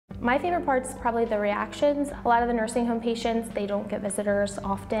My favorite part is probably the reactions. A lot of the nursing home patients, they don't get visitors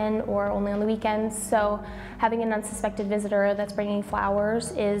often or only on the weekends, so having an unsuspected visitor that's bringing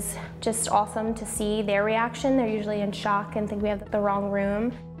flowers is just awesome to see their reaction. They're usually in shock and think we have the wrong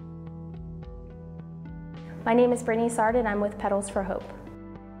room. My name is Brittaney Sard and I'm with Petals for Hope.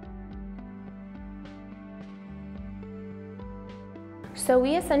 So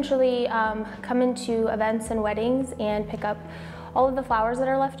we essentially come into events and weddings and pick up all of the flowers that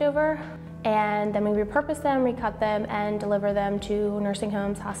are left over, and then we repurpose them, recut them, and deliver them to nursing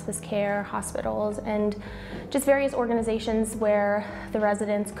homes, hospice care, hospitals, and just various organizations where the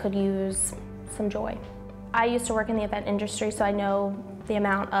residents could use some joy. I used to work in the event industry, so I know the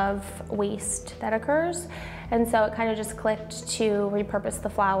amount of waste that occurs, and so it kind of just clicked to repurpose the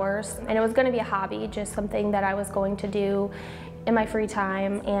flowers. And it was going to be a hobby, just something that I was going to do in my free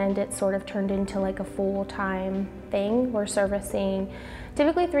time, and it sort of turned into like a full-time thing. We're servicing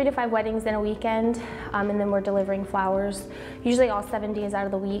typically 3 to 5 weddings in a weekend, and then we're delivering flowers. Usually all 7 days out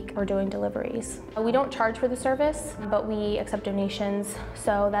of the week we're doing deliveries. We don't charge for the service, but we accept donations,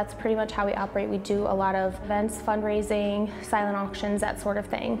 so that's pretty much how we operate. We do a lot of events, fundraising, silent auctions, that sort of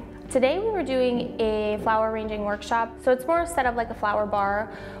thing. Today we were doing a flower arranging workshop, so it's more set up like a flower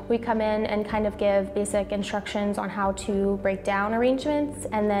bar. We come in and kind of give basic instructions on how to break down arrangements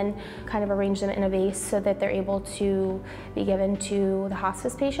and then kind of arrange them in a vase so that they're able to be given to the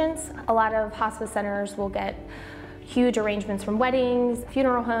hospice patients. A lot of hospice centers will get huge arrangements from weddings,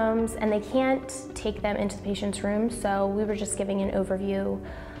 funeral homes, and they can't take them into the patient's room, so we were just giving an overview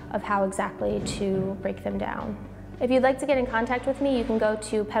of how exactly to break them down. If you'd like to get in contact with me, you can go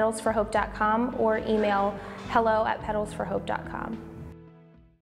to petalsforhope.com or email hello@petalsforhope.com.